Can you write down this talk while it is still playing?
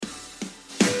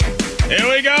Here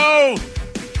we go.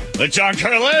 The John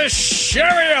Curtis,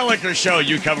 Sherry Elliker Show.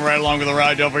 You coming right along with the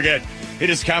ride. Don't forget, it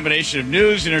is a combination of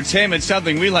news, entertainment,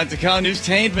 something we like to call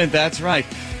newstainment. That's right.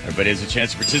 Everybody has a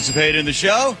chance to participate in the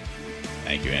show.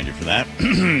 Thank you, Andrew, for that.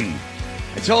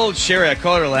 I told Sherry, I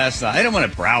called her last night, I don't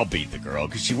want to browbeat the girl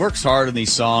because she works hard on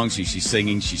these songs. She's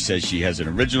singing. She says she has an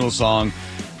original song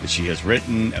that she has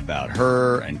written about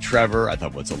her and Trevor. I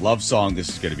thought, well, it's a love song. This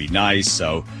is going to be nice.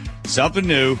 So, something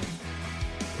new.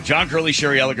 The John Curley,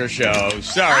 Sherry Elliker Show.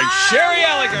 Starring Sherry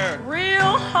Elliker.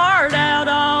 Real hard out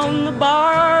on the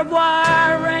barbed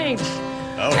wire range.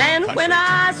 And country. when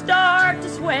I start to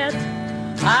sweat,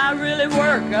 I really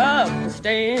work up the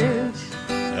stench.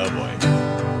 Oh, boy.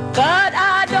 But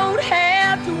I don't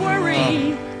have to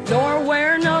worry, nor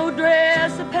wear no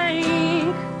dress of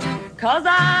pink. 'Cause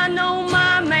I know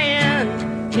my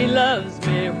man, he loves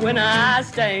me when I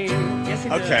stink. Yes, he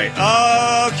does.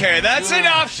 Okay, that's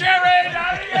enough, Sherry.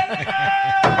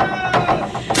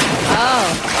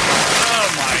 Oh,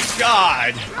 my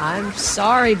God. I'm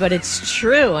sorry, but it's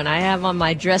true, and I have on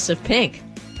my dress of pink.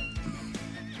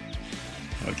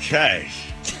 Okay.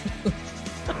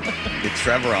 Get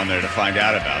Trevor on there to find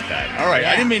out about that. All right,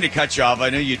 I didn't mean to cut you off. I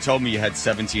know you told me you had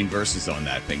 17 verses on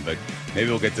that thing, but maybe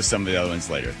we'll get to some of the other ones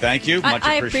later. Thank you. Much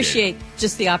I appreciated. appreciate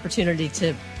just the opportunity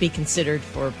to be considered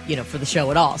for the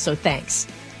show at all. So thanks.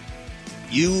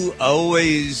 You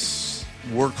always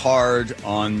work hard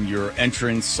on your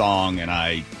entrance song,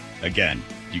 and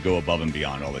you go above and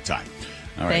beyond all the time.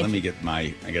 All right, let me get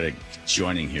I got to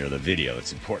joining here the video.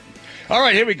 It's important. All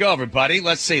right, here we go, everybody.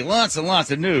 Let's see. Lots and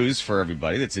lots of news for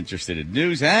everybody that's interested in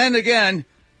news. And again,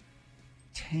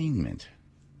 entertainment.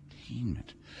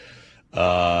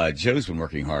 Joe's been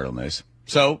working hard on this.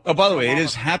 So, by the way, it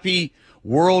is Happy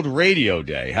World Radio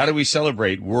Day. How do we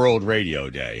celebrate World Radio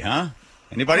Day, huh?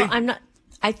 Anybody? Well,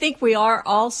 I think we are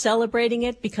all celebrating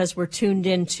it because we're tuned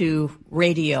into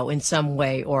radio in some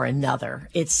way or another.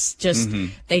 It's just,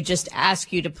 they just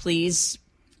ask you to please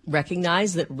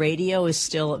recognize that radio is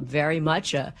still very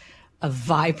much a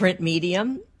vibrant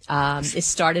medium. It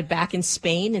started back in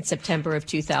Spain in September of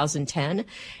 2010,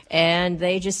 and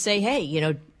they just say,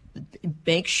 hey,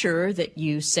 make sure that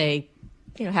you say,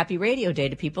 Happy Radio Day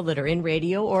to people that are in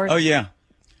radio or. Oh, yeah.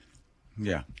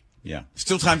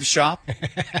 Still time to shop?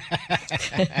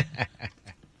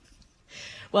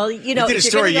 Well, we did a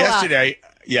story yesterday.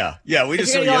 We did a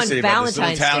story yesterday about this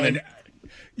little town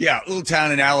little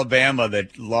town in Alabama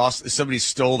that somebody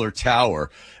stole their tower,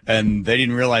 and they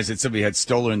didn't realize that somebody had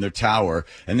stolen their tower.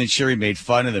 And then Sherry made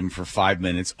fun of them for 5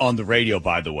 minutes on the radio,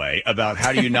 by the way, about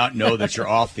how do you not know that you're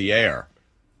off the air?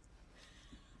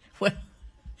 Well,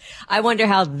 I wonder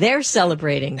how they're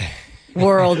celebrating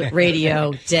World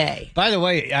Radio Day. By the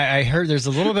way, I heard there's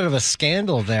a little bit of a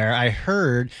scandal there. I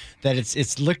heard that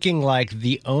it's looking like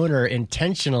the owner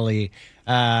intentionally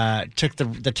took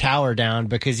the tower down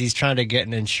because he's trying to get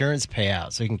an insurance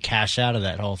payout so he can cash out of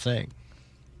that whole thing.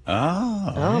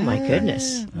 Oh my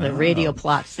goodness. The radio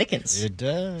plot thickens. It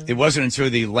does. It wasn't until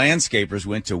the landscapers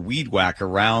went to weed whack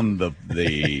around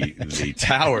the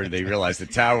tower they realized the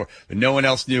tower, but no one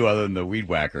else knew other than the weed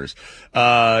whackers.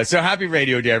 So happy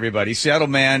Radio Day, everybody. Seattle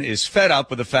man is fed up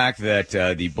with the fact that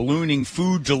the ballooning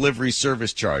food delivery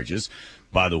service charges.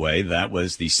 By the way, that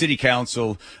was the City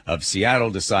Council of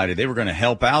Seattle decided they were going to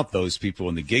help out those people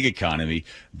in the gig economy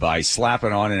by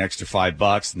slapping on an extra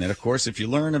 $5. And then, of course, if you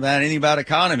learn anything about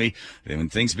economy, then when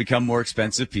things become more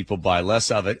expensive, people buy less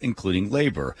of it, including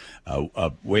labor.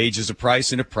 A wage is a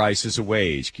price and a price is a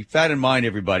wage. Keep that in mind,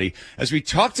 everybody. As we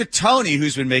talk to Tony,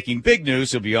 who's been making big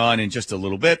news, he'll be on in just a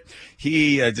little bit.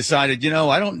 He decided,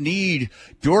 I don't need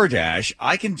DoorDash.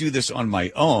 I can do this on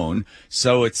my own.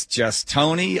 So it's just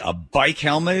Tony, a bike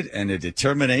helmet, and a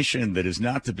determination that is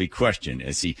not to be questioned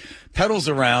as he pedals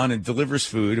around and delivers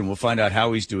food. And we'll find out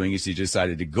how he's doing as he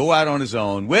decided to go out on his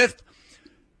own with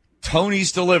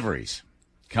Tony's Deliveries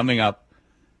coming up.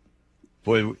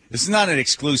 Boy, this is not an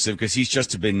exclusive because he's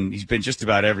been just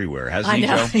about everywhere, hasn't he,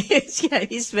 Joe?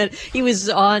 He was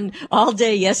on all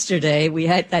day yesterday.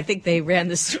 I think they ran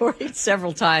the story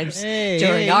several times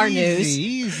during our news.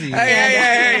 Hey.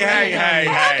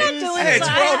 It's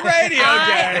World Radio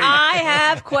Day. I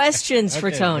have questions for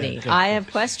Tony. Good. I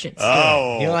have questions.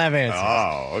 Oh. He'll have answers.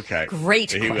 Oh, okay.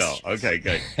 Great He questions. will. Okay,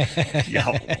 good.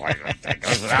 That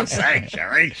goes without saying,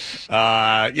 Sherry.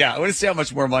 I want to see how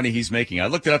much more money he's making. I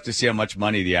looked it up to see how much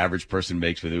money the average person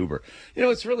makes with Uber.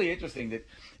 It's really interesting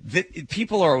that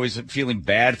people are always feeling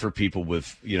bad for people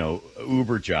with,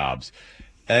 Uber jobs.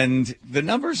 And the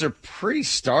numbers are pretty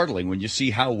startling when you see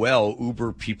how well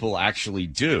Uber people actually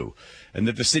do. and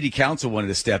that the city council wanted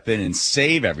to step in and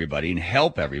save everybody and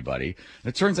help everybody.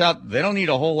 And it turns out they don't need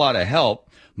a whole lot of help.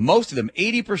 Most of them,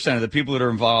 80% of the people that are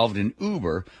involved in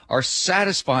Uber, are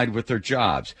satisfied with their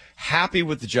jobs, happy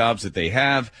with the jobs that they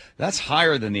have. That's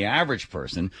higher than the average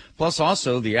person. Plus,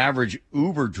 also, the average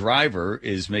Uber driver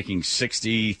is making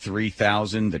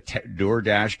 $63,000. The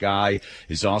DoorDash guy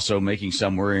is also making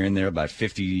somewhere in there about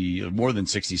 50, more than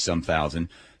 60-some thousand.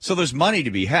 So there's money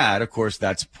to be had. Of course,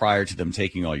 that's prior to them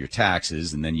taking all your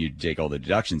taxes, and then you take all the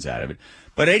deductions out of it.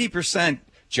 But 80%.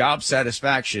 Job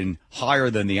satisfaction higher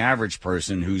than the average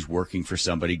person who's working for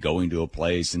somebody, going to a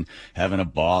place and having a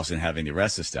boss and having the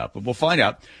rest of the stuff. But we'll find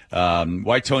out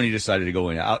why Tony decided to go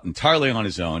out entirely on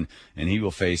his own, and he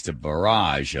will face a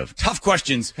barrage of tough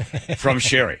questions from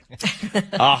Sherry.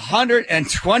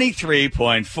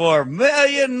 123.4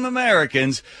 million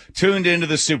Americans tuned into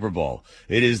the Super Bowl.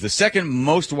 It is the second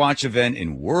most watched event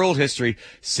in world history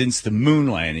since the moon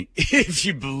landing, if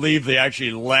you believe they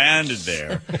actually landed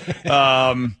there.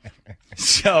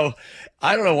 So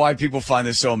I don't know why people find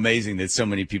this so amazing that so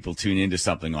many people tune into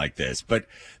something like this, but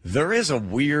there is a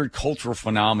weird cultural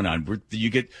phenomenon where you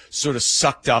get sort of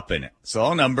sucked up in it. So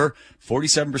I'll number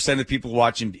 47% of people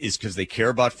watching is because they care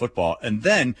about football. And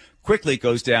then quickly it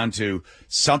goes down to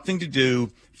something to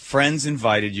do. Friends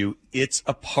invited you. It's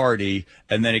a party.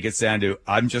 And then it gets down to,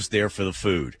 I'm just there for the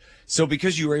food. So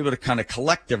because you were able to kind of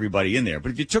collect everybody in there,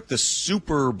 but if you took the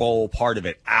Super Bowl part of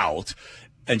it out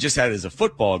and just had it as a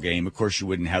football game, of course, you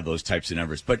wouldn't have those types of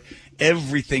numbers. But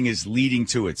everything is leading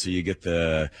to it. So you get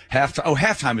the halftime. Oh,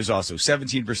 halftime is also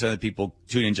 17% of the people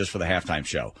tune in just for the halftime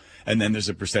show. And then there's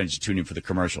a percentage tune in for the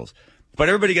commercials. But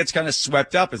everybody gets kind of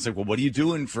swept up. It's like, well, what are you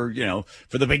doing for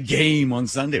the big game on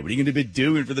Sunday? What are you going to be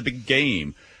doing for the big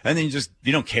game? And then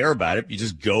you don't care about it. You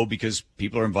just go because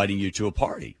people are inviting you to a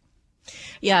party.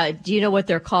 Yeah. Do you know what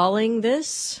they're calling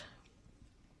this?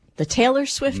 The Taylor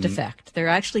Swift effect. They're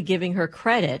actually giving her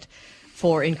credit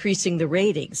for increasing the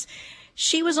ratings.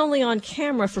 She was only on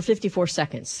camera for 54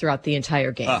 seconds throughout the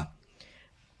entire game.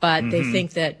 But they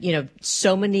think that,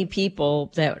 so many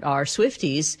people that are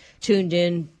Swifties tuned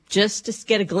in just to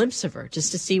get a glimpse of her,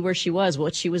 just to see where she was,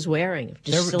 what she was wearing.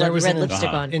 There was red lipstick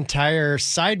on. Entire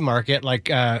side market, like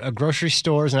grocery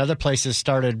stores and other places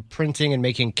started printing and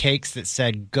making cakes that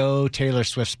said, "Go Taylor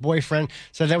Swift's boyfriend."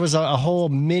 So there was a whole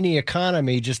mini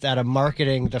economy just out of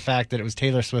marketing the fact that it was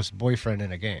Taylor Swift's boyfriend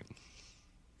in a game.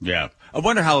 Yeah. I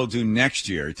wonder how they'll do next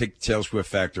year. Take the Taylor Swift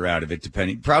factor out of it,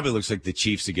 depending. Probably looks like the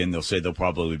Chiefs again. They'll say they'll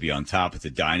probably be on top. It's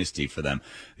a dynasty for them.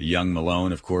 Young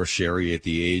Malone, of course, Sherry at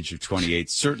the age of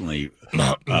 28, certainly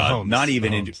not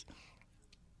even into.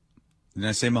 Did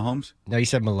I say Mahomes? No, you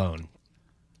said Malone.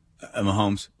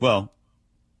 Mahomes. Well,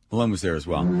 Malone was there as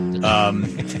well.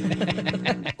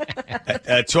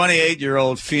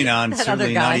 28-year-old phenom,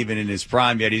 certainly not even in his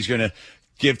prime yet. He's going to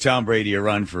give Tom Brady a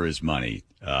run for his money.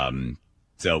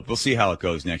 So we'll see how it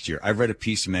goes next year. I read a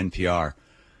piece from NPR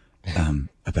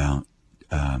about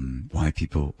why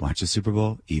people watch the Super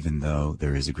Bowl, even though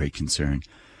there is a great concern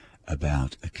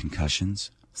about concussions.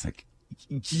 It's like,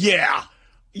 yeah,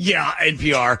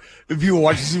 NPR. If people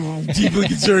watch the Super Bowl, deeply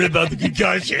concerned about the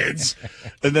concussions.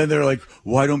 And then they're like,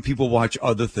 why don't people watch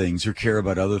other things or care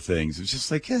about other things? It's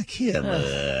just like, come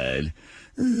on.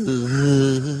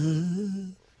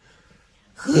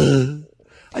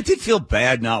 I did feel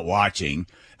bad not watching,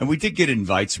 and we did get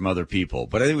invites from other people.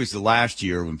 But I think it was the last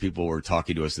year when people were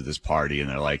talking to us at this party, and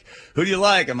they're like, who do you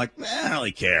like? I'm like, I don't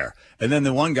really care. And then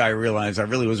the one guy realized I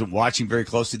really wasn't watching very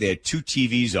closely. They had two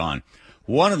TVs on.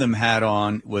 One of them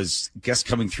was, I guess,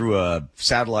 coming through a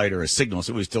satellite or a signal,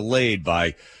 so it was delayed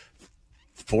by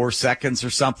 4 seconds or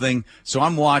something. So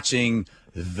I'm watching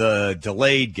the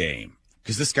delayed game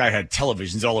because this guy had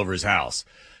televisions all over his house.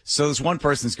 So this one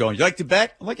person's going, you like to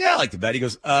bet? I'm like, yeah, I like to bet. He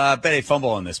goes, bet they fumble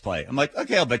on this play. I'm like,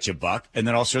 okay, I'll bet you $1. And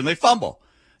then all of a sudden they fumble.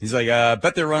 He's like,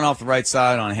 bet they run off the right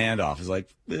side on a handoff. He's like,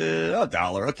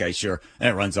 $1. Okay, sure. And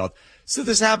it runs off. So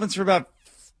this happens for about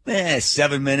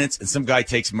 7 minutes. And some guy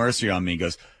takes mercy on me and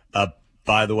goes,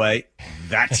 by the way,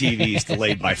 that TV is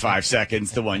delayed by 5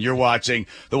 seconds. The one you're watching,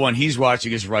 the one he's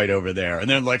watching is right over there. And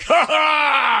they're like, ha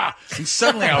ha! And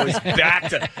suddenly I was back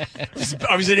to,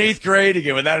 I was in 8th grade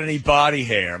again without any body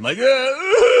hair. I'm like, yeah,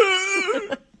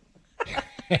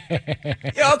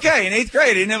 okay. In 8th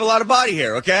grade, I didn't have a lot of body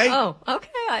hair. Okay. Oh,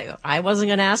 okay. I wasn't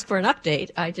going to ask for an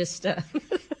update. I just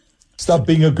stop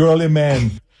being a girly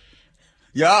man.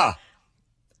 Yeah.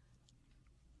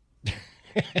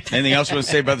 Anything else you want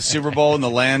to say about the Super Bowl and the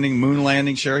moon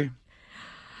landing, Sherry?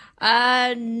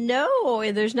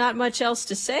 No, there's not much else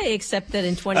to say except that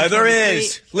in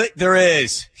 2023... There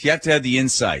is. You have to have the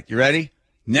insight. You ready?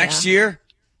 Next year,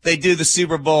 they do the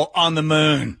Super Bowl on the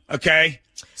moon, okay?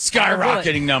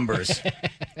 Skyrocketing numbers.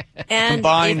 And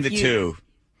Combine the two.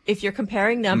 If you're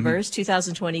comparing numbers,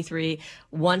 2023,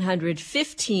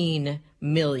 115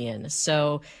 million.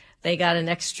 So they got an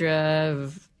extra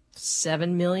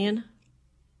 7 million.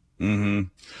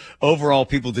 Overall,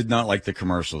 people did not like the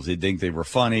commercials. They didn't think they were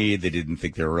funny. They didn't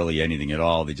think they were really anything at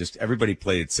all. Everybody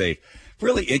played it safe.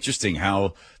 Really interesting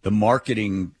how the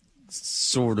marketing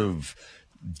sort of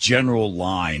general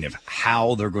line of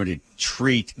how they're going to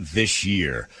treat this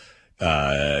year,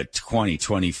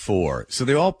 2024. So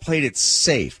they all played it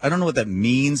safe. I don't know what that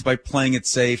means by playing it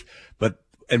safe,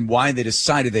 and why they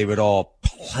decided they would all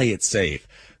play it safe.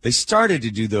 They started to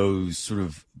do those sort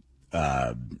of,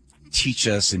 teach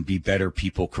us and be better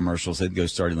people commercials. They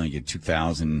started like in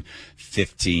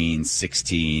 2015,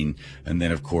 16. And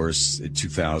then, of course,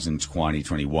 2020,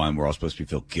 21, we're all supposed to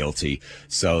feel guilty.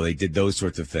 So they did those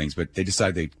sorts of things, but they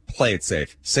decided they'd play it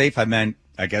safe. Safe, I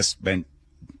guess meant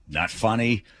not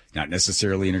funny, not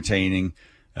necessarily entertaining,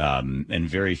 and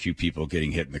very few people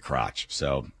getting hit in the crotch.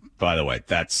 So, by the way,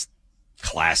 that's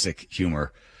classic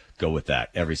humor. Go with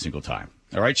that every single time.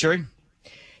 All right, Sherry?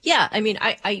 Yeah, I mean,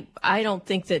 I don't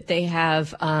think that they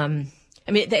have.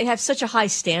 They have such a high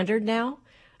standard now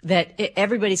that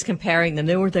everybody's comparing them.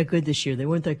 They weren't that good this year. They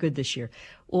weren't that good this year.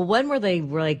 Well, when were they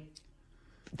like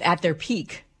at their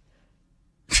peak?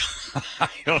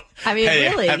 Really,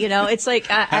 it's like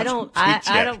I don't.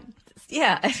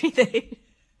 Yeah,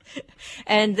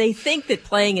 and they think that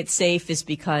playing it safe is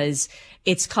because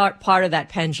it's part of that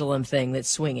pendulum thing that's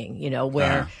swinging.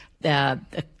 Where. A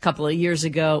couple of years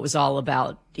ago, it was all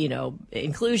about,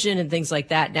 inclusion and things like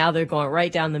that. Now they're going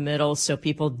right down the middle so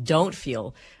people don't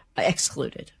feel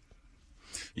excluded.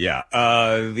 Yeah.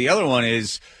 The other one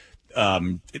is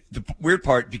the weird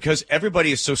part, because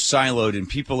everybody is so siloed and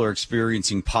people are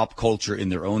experiencing pop culture in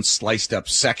their own sliced up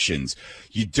sections.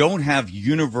 You don't have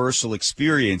universal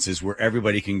experiences where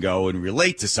everybody can go and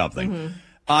relate to something.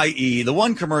 I.e., the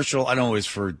one commercial, I don't know, is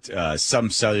for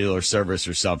some cellular service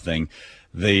or something.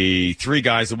 The three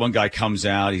guys, the one guy comes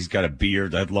out, he's got a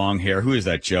beard, that long hair. Who is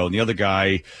that, Joe? And the other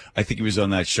guy, I think he was on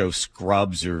that show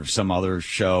Scrubs or some other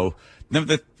show.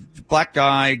 The black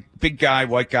guy, big guy,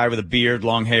 white guy with a beard,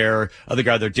 long hair, other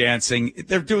guy, they're dancing.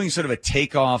 They're doing sort of a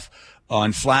takeoff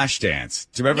on Flashdance.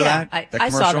 Do you remember that? I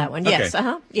saw that one, yes.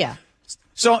 Okay. Yeah.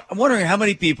 So I'm wondering how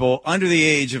many people under the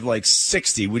age of like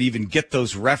 60 would even get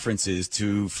those references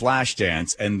to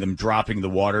Flashdance and them dropping the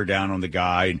water down on the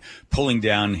guy and pulling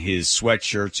down his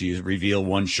sweatshirt so you reveal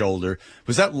one shoulder.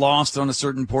 Was that lost on a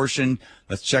certain portion?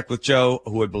 Let's check with Joe,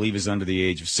 who I believe is under the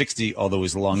age of 60, although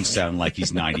his lungs sound like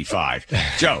he's 95.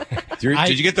 Joe,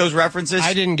 did you get those references?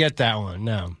 I didn't get that one,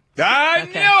 no. I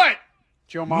knew it!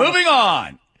 Joe Mama. Moving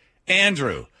on.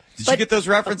 Andrew. Did you get those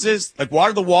references? Like, why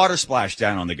did the water splash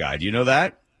down on the guy? Do you know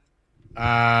that?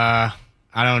 I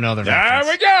don't know the reference.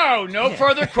 There we go. No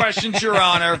further questions, Your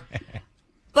Honor.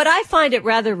 But I find it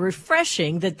rather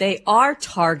refreshing that they are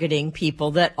targeting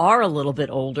people that are a little bit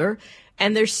older,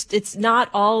 and it's not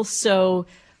all so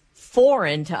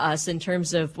foreign to us in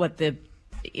terms of what the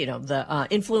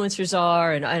influencers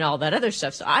are and all that other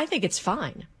stuff. So I think it's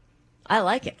fine. I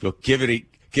like it. Well, give it.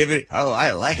 Oh,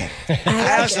 I like it.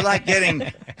 I also like getting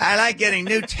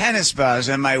new tennis balls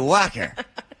in my walker.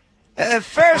 The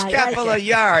first couple of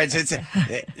yards, they're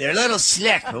a little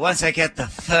slick, but once I get the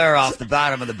fur off the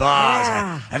bottom of the balls,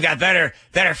 I've got better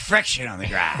friction on the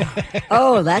ground.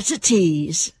 Oh, that's a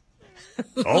tease.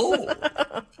 Oh.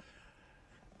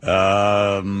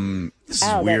 This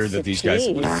is weird that these guys.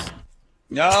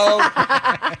 No.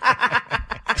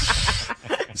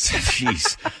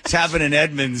 Jeez, it's happened in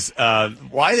Edmonds.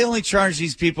 Why they only charge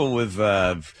these people with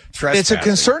trespassing? It's a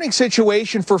concerning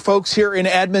situation for folks here in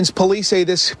Edmonds. Police say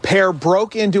this pair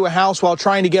broke into a house while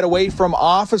trying to get away from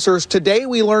officers. Today,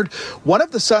 we learned one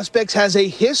of the suspects has a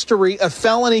history of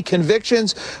felony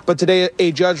convictions, but today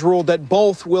a judge ruled that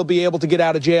both will be able to get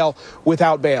out of jail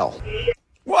without bail.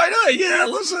 Why not? Yeah,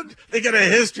 listen, they got a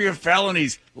history of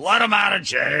felonies. Let them out of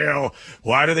jail.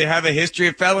 Why do they have a history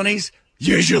of felonies?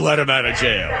 You should let him out of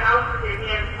jail.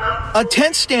 A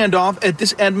tense standoff at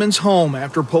this Edmonds home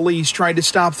after police tried to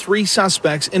stop three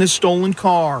suspects in a stolen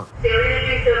car.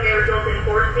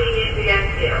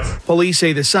 Police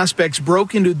say the suspects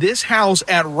broke into this house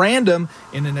at random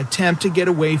in an attempt to get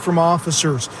away from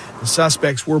officers. The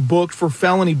suspects were booked for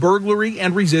felony burglary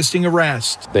and resisting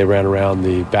arrest. They ran around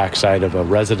the backside of a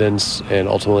residence and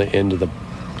ultimately into the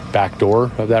back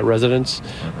door of that residence.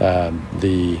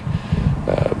 The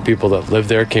people that lived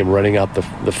there came running out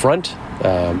the front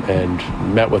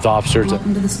and met with officers.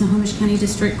 Welcome to the Snohomish County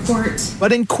District Court.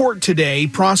 But in court today,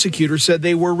 prosecutors said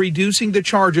they were reducing the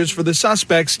charges for the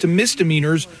suspects to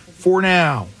misdemeanors for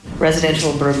now.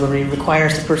 Residential burglary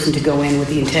requires the person to go in with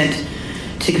the intent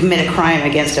to commit a crime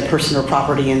against a person or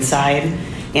property inside,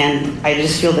 and I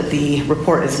just feel that the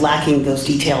report is lacking those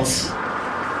details.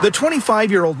 The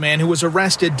 25-year-old man who was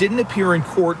arrested didn't appear in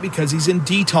court because he's in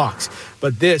detox.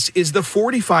 But this is the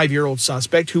 45-year-old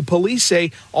suspect who police say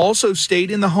also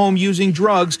stayed in the home using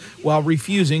drugs while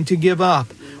refusing to give up.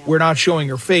 We're not showing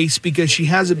her face because she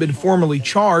hasn't been formally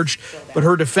charged, but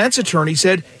her defense attorney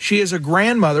said she is a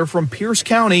grandmother from Pierce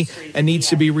County and needs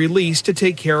to be released to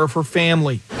take care of her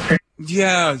family.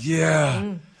 Yeah.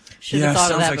 Should have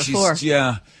thought of that before.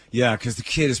 Yeah, because the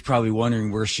kid is probably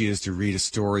wondering where she is to read a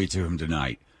story to him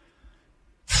tonight.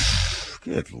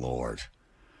 Good Lord.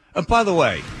 By the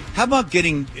way, how about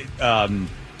getting,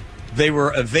 they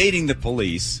were evading the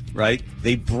police, right?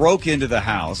 They broke into the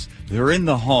house. They're in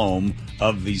the home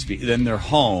of these people. Then they're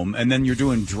home, and then you're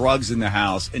doing drugs in the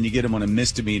house, and you get them on a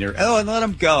misdemeanor. Oh, and let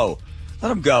them go. Let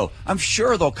them go. I'm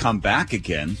sure they'll come back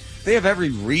again. They have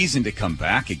every reason to come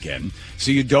back again.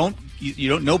 So you don't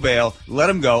no bail, let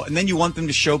them go, and then you want them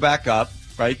to show back up,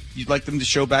 right? You'd like them to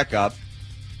show back up.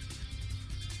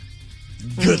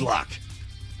 Good luck.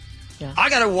 Yeah. I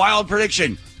got a wild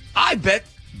prediction. I bet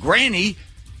Granny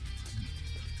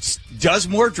does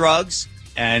more drugs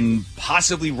and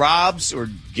possibly robs or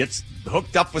gets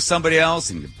hooked up with somebody else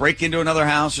and break into another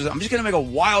house. I'm just going to make a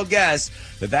wild guess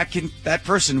that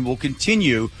person will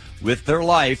continue with their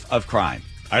life of crime.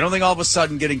 I don't think all of a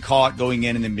sudden getting caught, going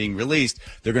in, and then being released,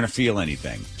 they're going to feel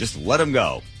anything. Just let them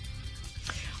go.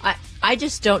 I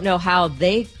just don't know how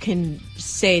they can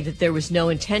say that there was no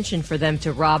intention for them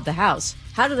to rob the house.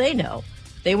 How do they know?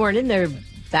 They weren't in there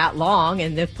that long,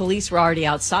 and the police were already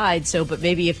outside. But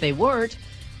maybe if they weren't,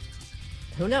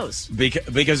 who knows?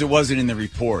 Because it wasn't in the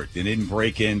report. They didn't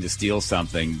break in to steal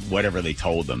something, whatever they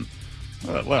told them.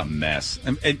 What a mess.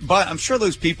 But I'm sure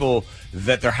those people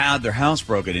that had their house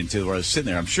broken into were sitting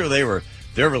there, I'm sure they're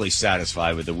really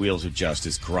satisfied with the wheels of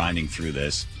justice grinding through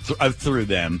this, through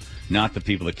them, not the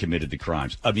people that committed the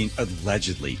crimes. I mean,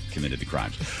 allegedly committed the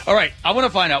crimes. All right, I want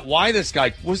to find out why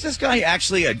was this guy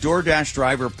actually a DoorDash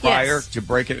driver prior to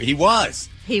breaking? He was.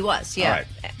 He was, yeah. All right.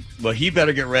 Well, he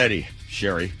better get ready,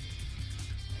 Sherry.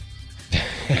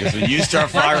 Because when you start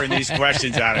firing these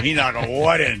questions at him, he's not going to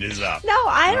what end is up. No,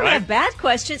 I don't have bad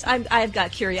questions. I've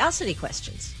got curiosity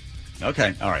questions.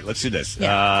 Okay. All right. Let's do this.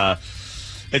 Yeah.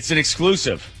 It's an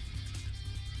exclusive.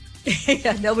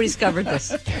 Yeah, nobody's covered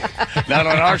this. Not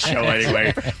on our show,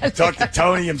 anyway. Talk to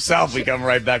Tony himself. We come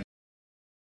right back.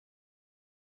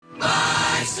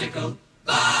 Bicycle,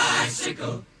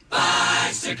 bicycle,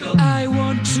 bicycle. I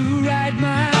want to ride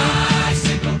my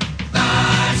bicycle,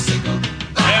 bicycle.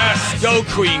 Yes, go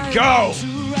Queen, go! I want to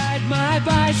ride my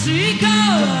bicycle.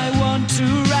 I want to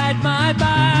ride my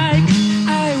bike.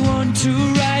 I want to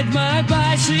ride my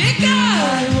bicycle.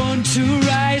 I want to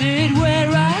ride it where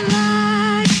I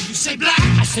like. You say black,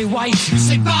 I say white. You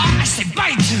say bar, I say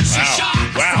bite. You say shark,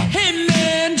 I say him.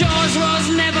 And Jaws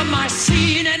was never my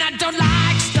scene, and I don't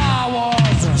like Star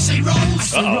Wars. You say Rose, I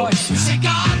say Royce. You say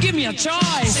God, give me a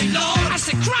choice. Say Lord, I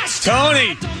say Christ.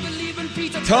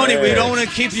 Tony, we don't want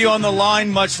to keep you on the line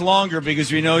much longer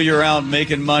because we know you're out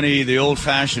making money the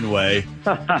old-fashioned way.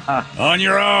 On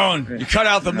your own. You cut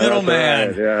out the middleman.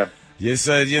 Right, yeah. You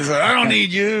said, I don't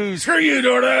need you. Screw you,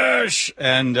 DoorDash.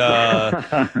 And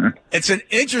it's an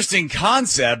interesting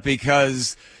concept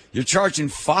because you're charging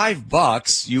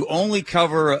 $5. You only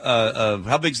cover,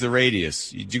 how big's the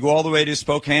radius? Do you go all the way to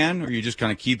Spokane, or you just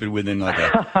kind of keep it within like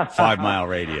a 5-mile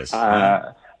radius?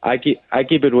 I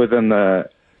keep it within the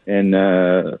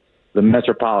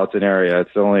metropolitan area.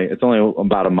 It's only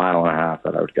about 1.5 miles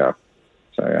that I would go.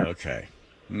 So yeah. Okay.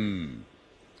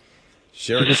 It's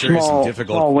a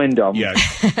small window. Yeah.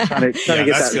 trying to get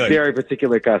that good. very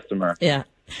particular customer. Yeah.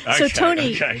 Okay, so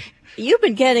Tony, you've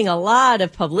been getting a lot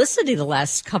of publicity the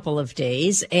last couple of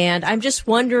days, and I'm just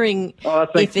wondering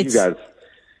if it's you guys.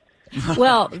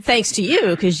 Well, thanks to you,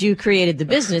 because you created the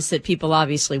business that people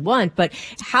obviously want. But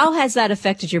how has that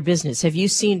affected your business? Have you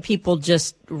seen people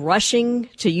just rushing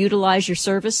to utilize your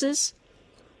services?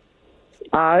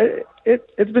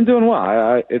 It's been doing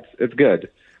well. It's good.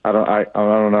 I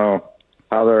don't know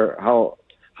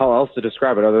how else to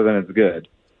describe it other than it's good.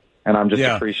 And I'm just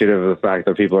appreciative of the fact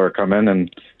that people are coming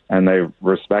and they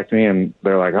respect me and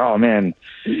they're like, oh man,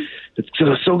 it's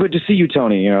so good to see you,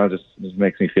 Tony. It just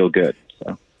makes me feel good.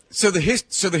 So the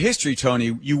history,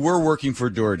 Tony, you were working for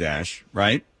DoorDash,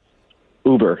 right?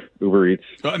 Uber Eats.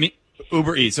 I mean,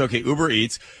 Uber Eats. Okay, Uber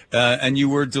Eats. And you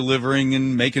were delivering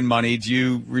and making money. Do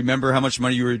you remember how much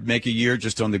money you would make a year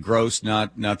just on the gross,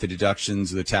 not the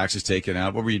deductions, the taxes taken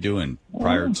out? What were you doing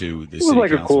prior to this? It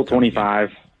was like a cool 25.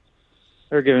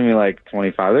 They were giving me like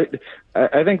 25.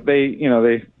 I think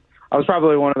I was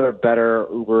probably one of the better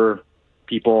Uber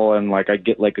people, and like I'd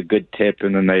get like a good tip,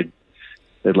 and then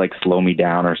they'd like slow me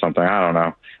down or something. I don't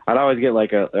know. I'd always get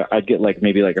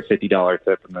maybe like a $50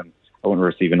 tip, and then I wouldn't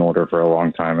receive an order for a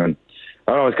long time, and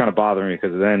that would always kind of bother me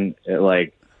because then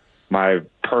my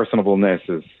personableness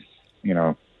is,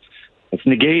 it's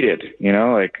negated.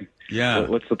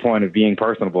 What's the point of being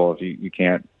personable if you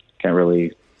can't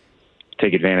really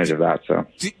take advantage of that? So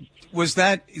was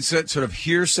that sort of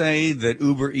hearsay that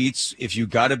Uber Eats, if you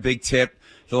got a big tip,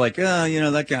 they're like,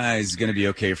 that guy's going to be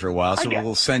okay for a while, so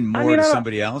we'll send more to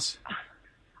somebody else?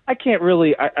 I can't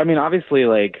really, obviously,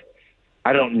 like,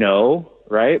 I don't know,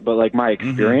 right? But, like, my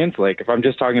experience, like, if I'm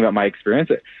just talking about my experience,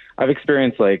 I've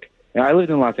experienced, like, I lived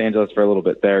in Los Angeles for a little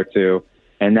bit there, too,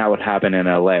 and that would happen in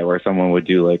L.A., where someone would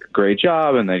do, like, a great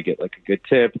job, and they'd get, like, a good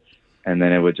tip, and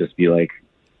then it would just be, like,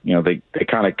 they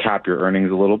kind of cap your earnings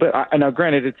a little bit. Now,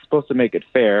 granted, it's supposed to make it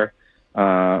fair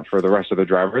for the rest of the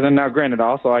drivers. And now, granted,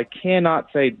 also, I cannot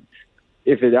say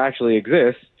if it actually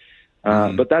exists,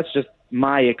 but that's just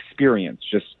my experience,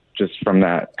 just from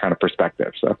that kind of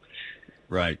perspective. So,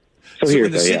 right. So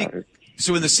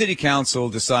when the city council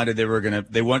decided they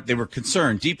were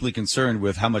deeply concerned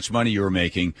with how much money you were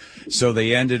making, so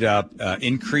they ended up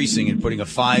increasing and putting a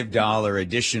 $5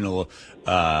 additional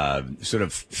sort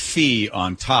of fee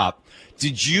on top.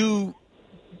 If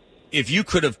you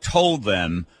could have told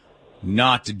them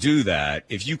not to do that,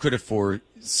 if you could have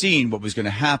foreseen what was going to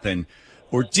happen,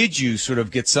 or did you sort of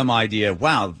get some idea,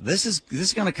 wow, this is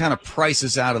going to kind of price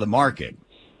us out of the market?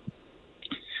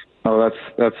 Oh,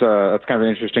 that's kind of an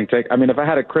interesting take. I mean, if I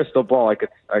had a crystal ball, I could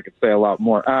say a lot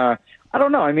more. I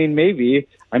don't know. I mean, maybe.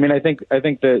 I mean, I think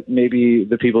that maybe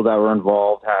the people that were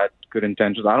involved had good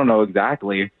intentions. I don't know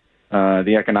exactly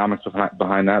the economics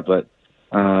behind that, but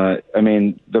I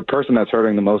mean, the person that's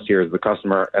hurting the most here is the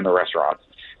customer and the restaurants.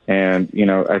 And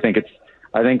I think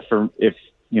if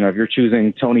you're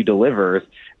choosing Tony Delivers,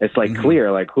 it's like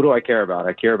clear. Like, who do I care about?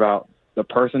 I care about the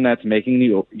person that's making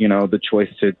the choice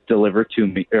to deliver to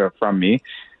me from me,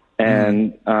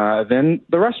 and then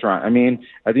the restaurant. I mean,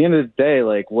 at the end of the day,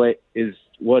 like, what is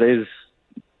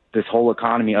this whole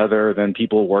economy other than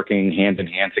people working hand in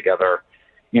hand together?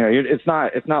 It's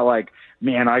not like,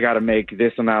 man, I got to make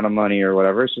this amount of money or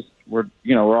whatever. It's just we're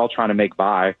all trying to make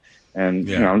by, and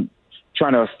I'm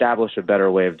trying to establish a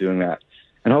better way of doing that,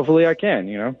 and hopefully I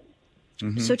can.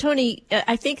 So, Tony,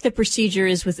 I think the procedure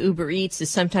is with Uber Eats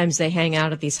is sometimes they hang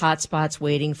out at these hot spots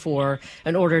waiting for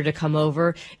an order to come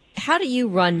over. How do you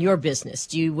run your business?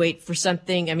 Do you wait for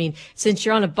something? I mean, since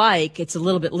you're on a bike, it's a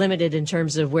little bit limited in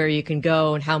terms of where you can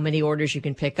go and how many orders you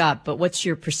can pick up. But what's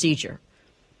your procedure?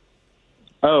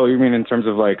 Oh, you mean in terms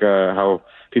of like how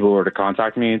people were to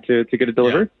contact me to get it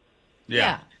delivered?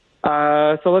 Yeah.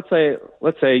 So let's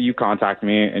say you contact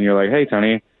me and you're like, hey,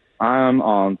 Tony, I'm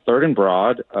on 3rd and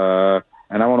Broad,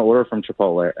 and I want to order from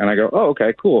Chipotle. And I go, oh,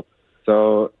 okay, cool.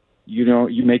 So, you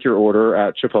make your order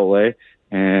at Chipotle,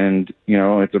 and,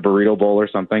 it's a burrito bowl or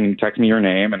something, and you text me your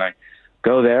name, and I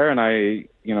go there, and I,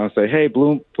 say, hey,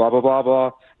 Bloom, blah, blah, blah,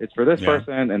 blah, it's for this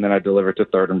person, and then I deliver to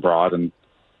 3rd and Broad, and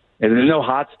there's no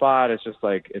hotspot. It's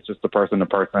just the person to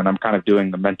person. I'm kind of doing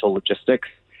the mental logistics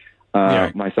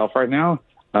myself right now.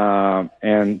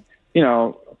 And,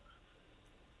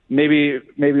 maybe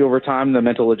over time the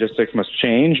mental logistics must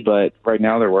change, but right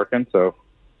now they're working. So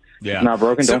if it's not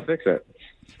broken, don't fix it.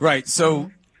 Right.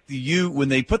 So when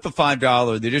they put the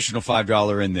additional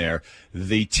 $5 in there,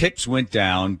 the tips went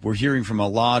down. We're hearing from a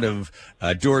lot of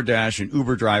DoorDash and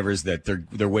Uber drivers that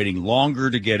they're waiting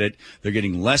longer to get it. They're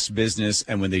getting less business.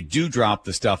 And when they do drop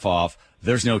the stuff off,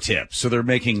 there's no tip. So they're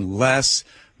making less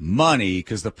money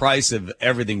because the price of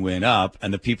everything went up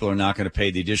and the people are not going to pay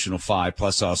the additional $5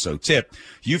 plus also tip.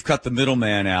 You've cut the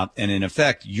middleman out, and in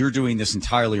effect, you're doing this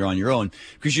entirely on your own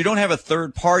because you don't have a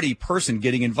third party person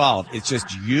getting involved. It's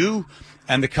just you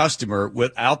and the customer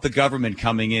without the government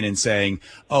coming in and saying,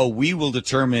 oh, we will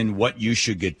determine what you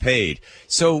should get paid.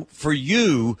 So for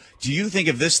you, do you think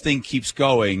if this thing keeps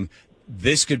going,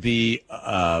 this could be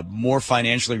more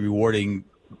financially rewarding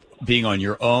being on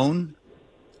your own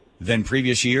than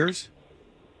previous years?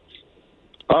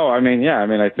 Oh, I mean, yeah. I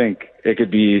mean, I think it could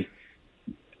be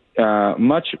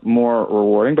much more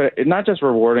rewarding, but not just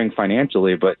rewarding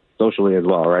financially, but socially as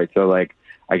well, right? So, like,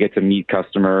 I get to meet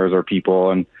customers or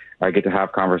people, and I get to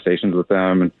have conversations with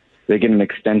them, and they get an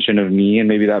extension of me, and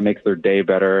maybe that makes their day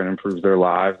better and improves their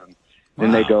lives. And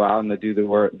Then they go out and they do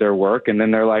their work, and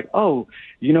then they're like, oh,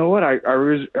 you know what?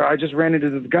 I just ran into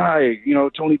this guy,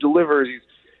 Tony Delivers.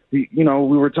 We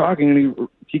were talking, and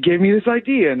he gave me this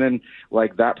idea, and then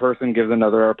like that person gives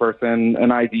another person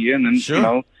an idea, and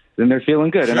then then they're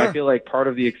feeling good. And I feel like part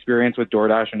of the experience with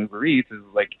DoorDash and Uber Eats is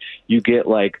like you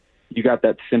got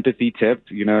that sympathy tip,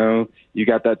 you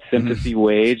got that sympathy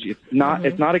wage. It's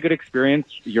not a good experience.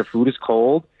 Your food is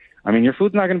cold. I mean, your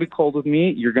food's not going to be cold with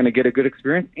me. You're going to get a good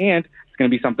experience, and it's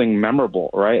going to be something memorable,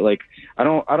 right? Like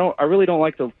I really don't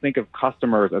like to think of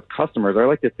customers as customers. I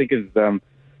like to think of them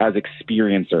as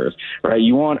experiencers, right?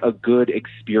 You want a good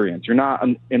experience. You're not,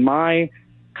 in my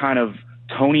kind of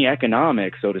Tony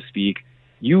economics, so to speak,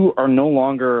 you are no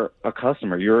longer a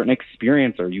customer. You're an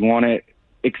experiencer. You want to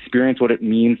experience what it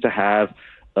means to have,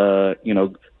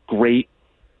 great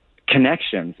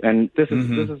connections. And this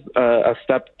is a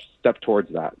step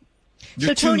towards that.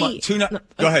 So Tony,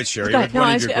 go ahead, Sherry. With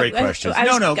one of your great questions. Go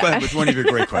ahead with one of your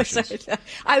great questions.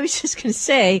 I was just going to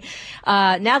say,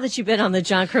 now that you've been on the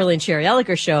John Curley and Sherry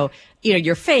Elliker show,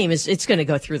 your fame it's going to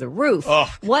go through the roof.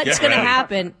 What's going to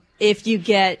happen if you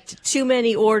get too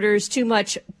many orders, too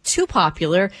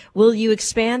popular? Will you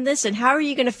expand this? And how are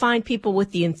you going to find people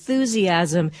with the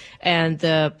enthusiasm and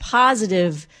the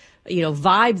positive,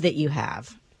 vibe that you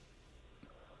have?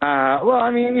 Well,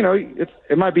 I mean,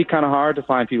 it might be kind of hard to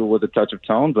find people with a touch of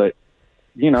tone, but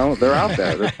they're out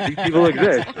there. These people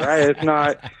exist, right?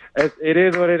 It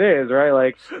is what it is, right?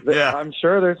 Like, I'm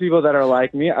sure there's people that are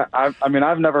like me. I mean,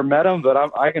 I've never met them, but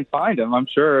I can find them. I'm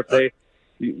sure if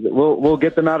we'll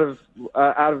get them out of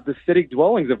the city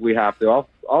dwellings if we have to.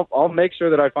 I'll make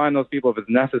sure that I find those people if it's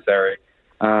necessary.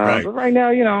 But right now,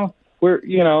 I'm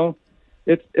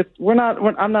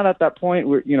not at that point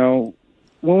where,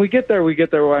 when we get there,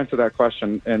 we'll answer that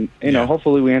question. And,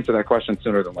 hopefully we answer that question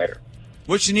sooner than later.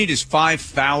 What you need is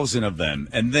 5,000 of them,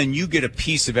 and then you get a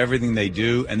piece of everything they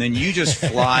do, and then you just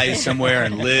fly somewhere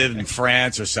and live in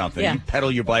France or something. Yeah. You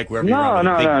pedal your bike wherever you run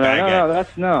with a big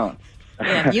baguette. No.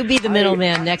 Yeah, you be the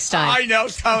middleman next time. I know,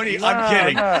 Tony. I'm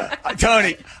kidding.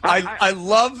 Tony, I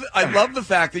love the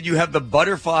fact that you have the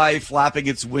butterfly flapping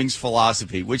its wings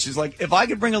philosophy, which is like, if I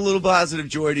could bring a little positive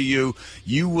joy to you,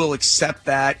 you will accept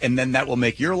that, and then that will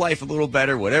make your life a little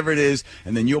better, whatever it is,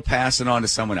 and then you'll pass it on to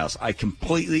someone else. I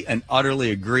completely and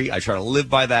utterly agree. I try to live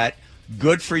by that.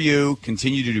 Good for you.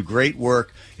 Continue to do great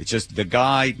work. It's just the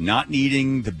guy not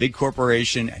needing the big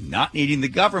corporation and not needing the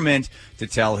government to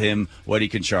tell him what he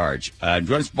can charge.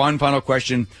 One final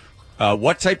question.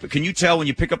 What type can you tell when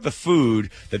you pick up the food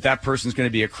that person's going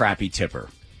to be a crappy tipper?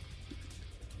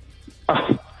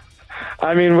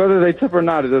 I mean, whether they tip or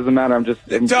not, it doesn't matter.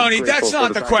 Tony, that's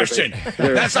not the question.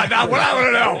 That's not what I want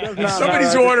to know. If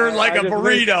somebody's ordering like a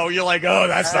burrito, you're like, oh,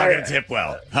 that's not going to tip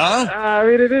well, huh? I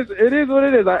mean, it is what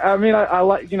it is. I mean, I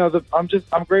like,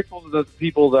 I'm grateful to the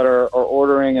people that are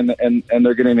ordering and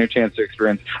they're getting their chance to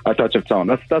experience a touch of tone.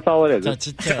 That's all it is. Touch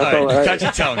of tone. Touch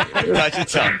of tone. Touch of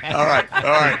tone. All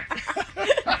right.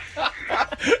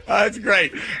 That's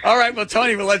great. All right, well,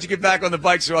 Tony, we'll let you get back on the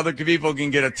bike so other people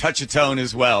can get a touch of tone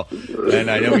as well.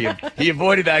 And I know he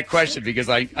avoided that question because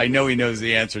I know he knows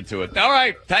the answer to it. All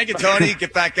right, thank you, Tony.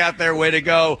 Get back out there. Way to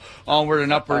go. Onward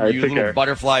and upward. Right, you little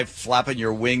butterfly flapping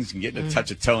your wings and getting a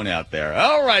touch of tone out there.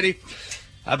 All righty.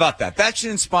 How about that? That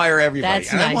should inspire everybody.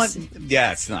 That's nice.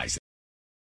 It's nice.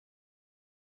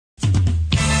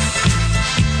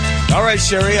 All right,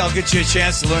 Sherry, I'll get you a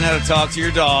chance to learn how to talk to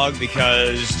your dog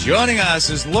because joining us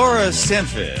is Laura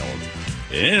Stenfield,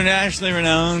 an internationally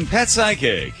renowned pet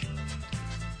psychic.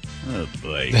 Oh,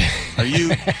 boy. Do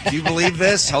you believe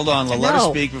this? Hold on. Let her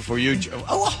speak before you.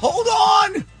 Oh, hold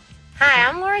on. Hi,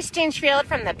 I'm Laura Stinchfield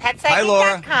from the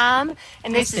PetPsychic.com,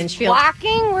 and this is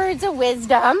Walking Words of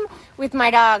Wisdom with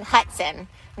my dog, Hudson.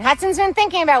 And Hudson's been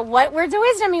thinking about what words of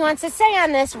wisdom he wants to say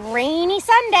on this rainy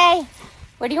Sunday.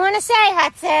 What do you want to say,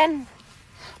 Hudson?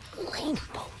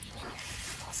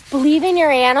 Believe in your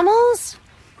animals?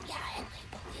 Yeah, and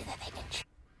believe that they can.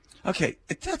 Okay,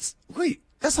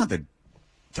 that's not the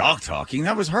dog talking.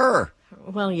 That was her.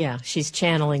 Well, yeah, she's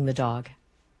channeling the dog.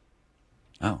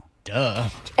 Oh, duh.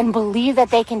 And believe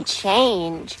that they can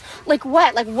change. Like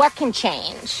what? Like what can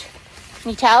change?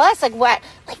 Can you tell us? Like what?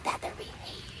 Like that their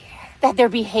behavior. That their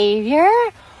behavior?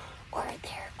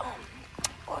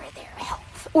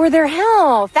 Or their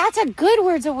health. That's a good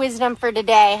words of wisdom for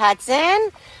today,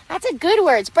 Hudson. That's a good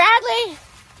words. Bradley?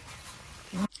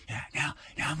 Yeah, now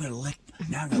I'm gonna lick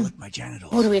my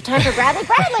genitals. Oh, do we have time for Bradley?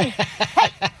 Bradley! Hey,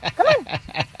 come on.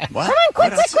 What? Come on,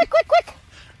 quick.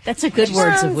 That's a good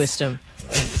words of wisdom.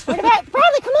 What about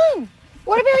Bradley? Come on.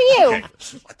 What about you?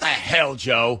 Okay. What the hell,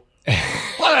 Joe?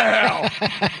 What the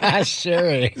hell?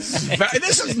 Sherry.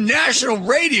 This is National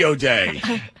Radio Day.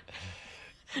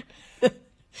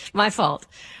 My fault.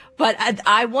 But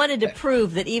I wanted to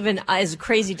prove that even as a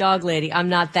crazy dog lady, I'm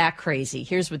not that crazy.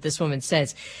 Here's what this woman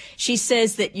says. She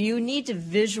says that you need to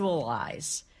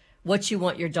visualize what you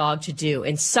want your dog to do,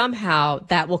 and somehow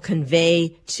that will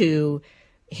convey to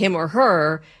him or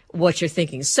her what you're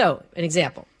thinking. So, an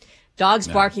example. Dog's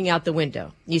barking out the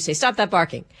window. You say, stop that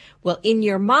barking. Well, in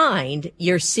your mind,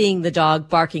 you're seeing the dog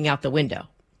barking out the window.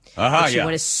 But you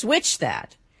want to switch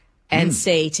that and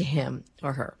say to him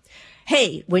or her,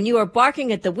 hey, when you are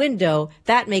barking at the window,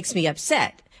 that makes me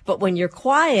upset. But when you're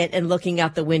quiet and looking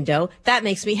out the window, that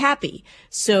makes me happy.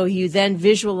 So you then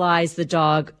visualize the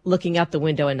dog looking out the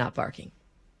window and not barking.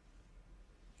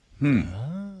 Ding,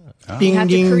 ding,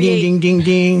 ding, ding, ding,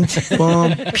 ding.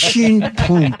 Boom, pshin,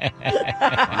 boom.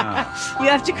 You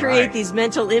have to create these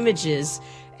mental images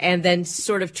and then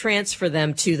sort of transfer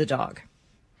them to the dog.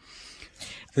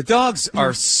 The dogs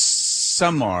are,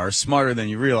 some are smarter than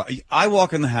you realize. I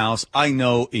walk in the house, I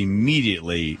know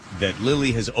immediately that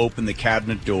Lily has opened the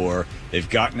cabinet door, they've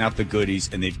gotten out the goodies,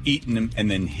 and they've eaten them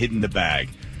and then hidden the bag.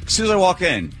 As soon as I walk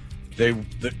in,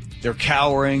 they're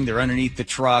cowering, they're underneath the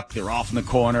truck, they're off in the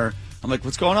corner. I'm like,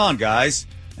 what's going on, guys?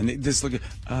 And they just look at,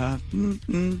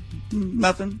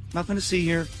 nothing to see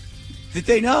here.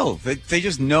 They know. They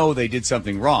just know they did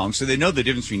something wrong, so they know the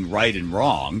difference between right and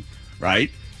wrong,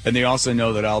 right? And they also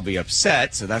know that I'll be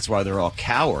upset, so that's why they're all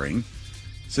cowering.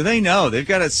 So they know. They've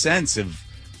got a sense of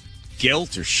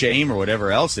guilt or shame or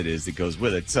whatever else it is that goes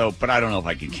with it. So, but I don't know if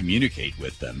I can communicate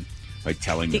with them by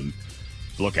telling them,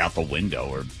 look out the window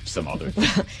or some other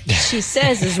thing. She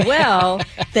says as well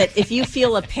that if you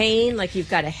feel a pain, like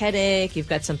you've got a headache, you've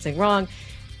got something wrong,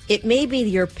 it may be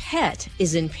your pet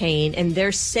is in pain and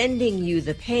they're sending you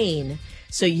the pain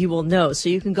so you will know. So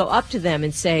you can go up to them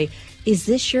and say, is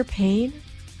this your pain?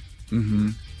 Mm-hmm.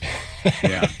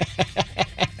 Yeah.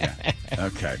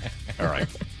 Okay. All right.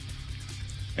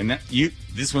 And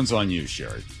this one's on you,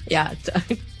 Sherry. Yeah.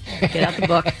 Get out the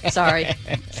book. Sorry.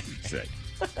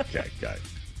 Okay, got it.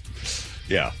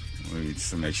 Yeah. Let me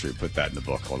just make sure you put that in the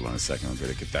book. Hold on a second. I'm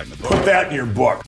going to get that in the book. Put that in your book.